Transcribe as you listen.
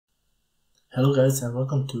Hello guys, and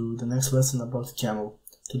welcome to the next lesson about Camel.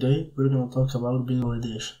 Today we're going to talk about bin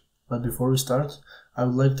validation. But before we start, I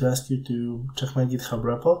would like to ask you to check my GitHub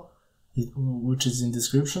repo, which is in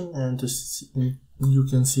description, and you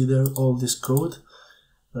can see there all this code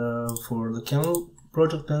for the Camel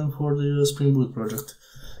project and for the Spring Boot project.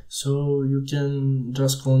 So you can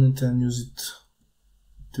just clone it and use it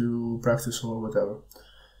to practice or whatever.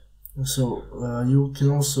 So you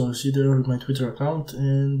can also see there my Twitter account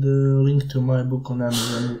and a link to my book on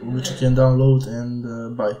Amazon, which you can download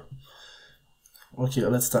and buy. Okay,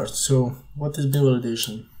 let's start. So what is bin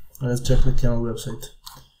validation? Let's check the Camel website.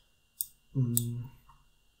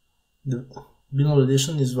 The bin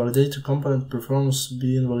validation is validator component performs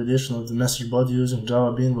bin validation of the message body using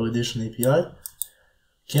Java bin validation API.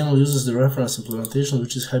 Camel uses the reference implementation,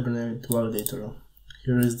 which is hibernated to validator.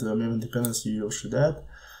 Here is the main dependency you should add.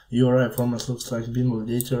 URI format looks like bin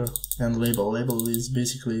validator, and label. Label is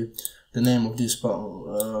basically the name of this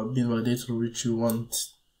bin validator which you want,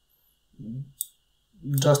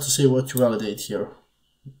 just to say what you validate here.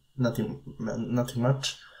 Nothing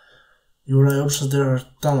much. URI options, there are a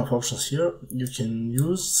ton of options here you can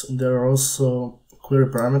use. There are also query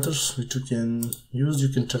parameters which you can use. You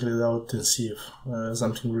can check it out and see if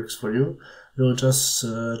something works for you. We'll just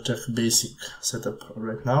check basic setup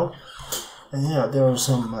right now. And yeah, there are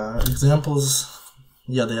some examples,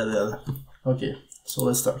 yada. Okay, so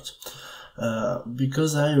let's start.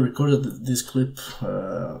 Because I recorded this clip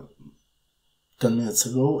 10 minutes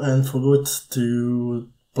ago and forgot to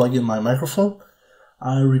plug in my microphone,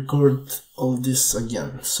 I record all this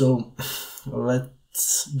again. So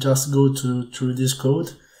let's just go through this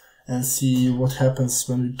code and see what happens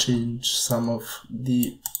when we change some of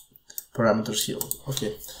the parameters here.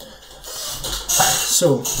 Okay,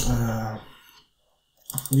 so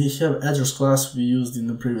we have address class we used in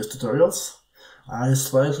the previous tutorials. I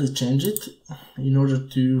slightly changed it in order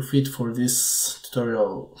to fit for this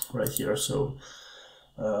tutorial right here. So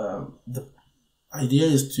the idea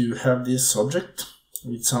is to have this object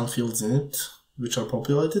with some fields in it which are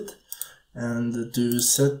populated, and to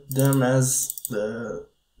set them as the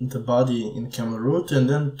body in Camel root, and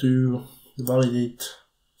then to validate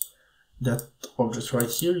that object right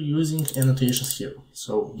here using annotations here.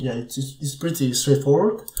 So yeah, it's pretty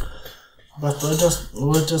straightforward, but let's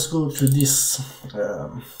just go through this.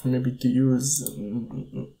 Maybe to use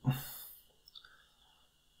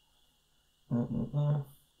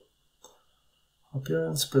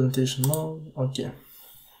appearance, presentation mode.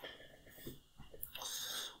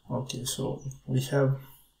 Okay, so we have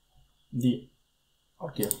the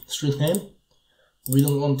string name. We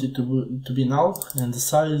don't want it to be null, and the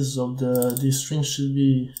size of this string should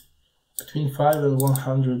be between 5 and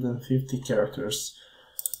 150 characters.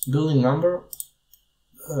 Building number,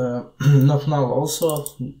 not null also,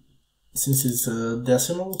 since it's a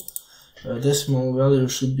decimal. Decimal value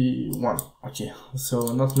should be 1. Okay,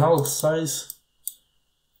 so not null, size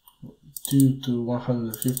 2 to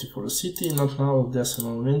 150 for the city, not null,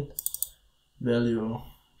 decimal int value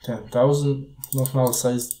 10,000, not null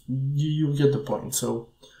size, you get the point. So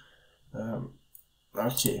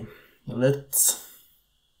okay, let's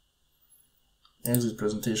exit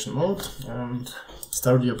presentation mode and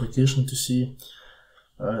start the application to see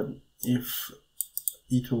if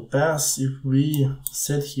it will pass if we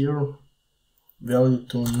set here value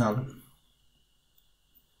to none.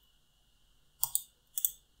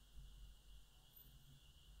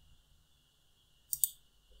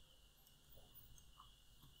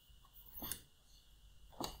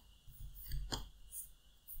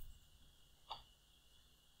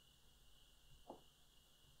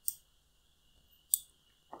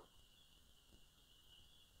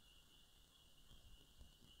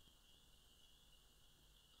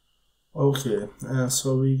 Okay, and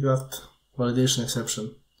so we got validation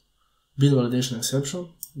exception, bin validation exception,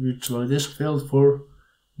 which validation failed for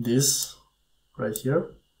this right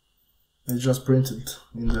here. It's just printed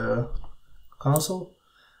in the console,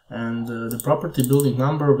 and the property building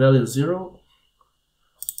number value 0,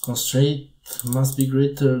 constraint must be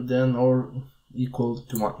greater than or equal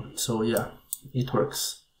to 1. So yeah, it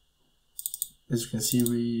works. As you can see,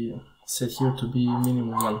 we set here to be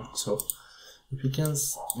minimum 1. So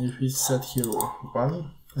if we set here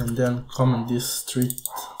 1 and then comment this street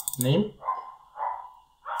name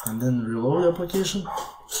and then reload the application,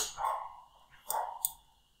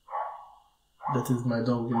 that is my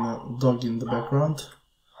dog in the background,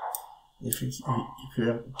 if you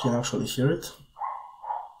can actually hear it,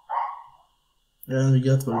 and we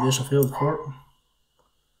get validation failed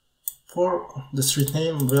for the street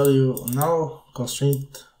name value null,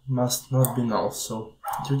 constraint must not be null. So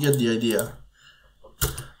you get the idea.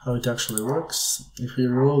 how it actually works. If we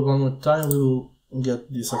roll one more time, we will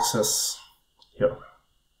get the success here.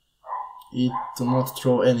 It will not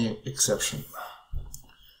throw any exception.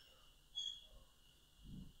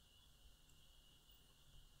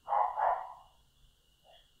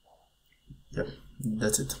 Yep,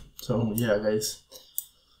 that's it. So yeah, guys,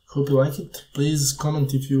 hope you like it. Please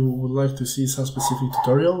comment if you would like to see some specific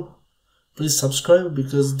tutorial. Please subscribe,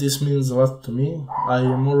 because this means a lot to me. I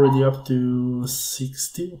am already up to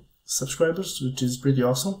 60 subscribers, which is pretty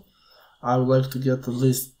awesome. I would like to get at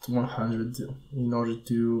least 100 in order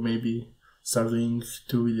to maybe start doing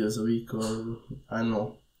 2 videos a week, or I don't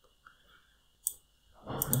know.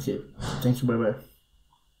 Okay, thank you, bye bye.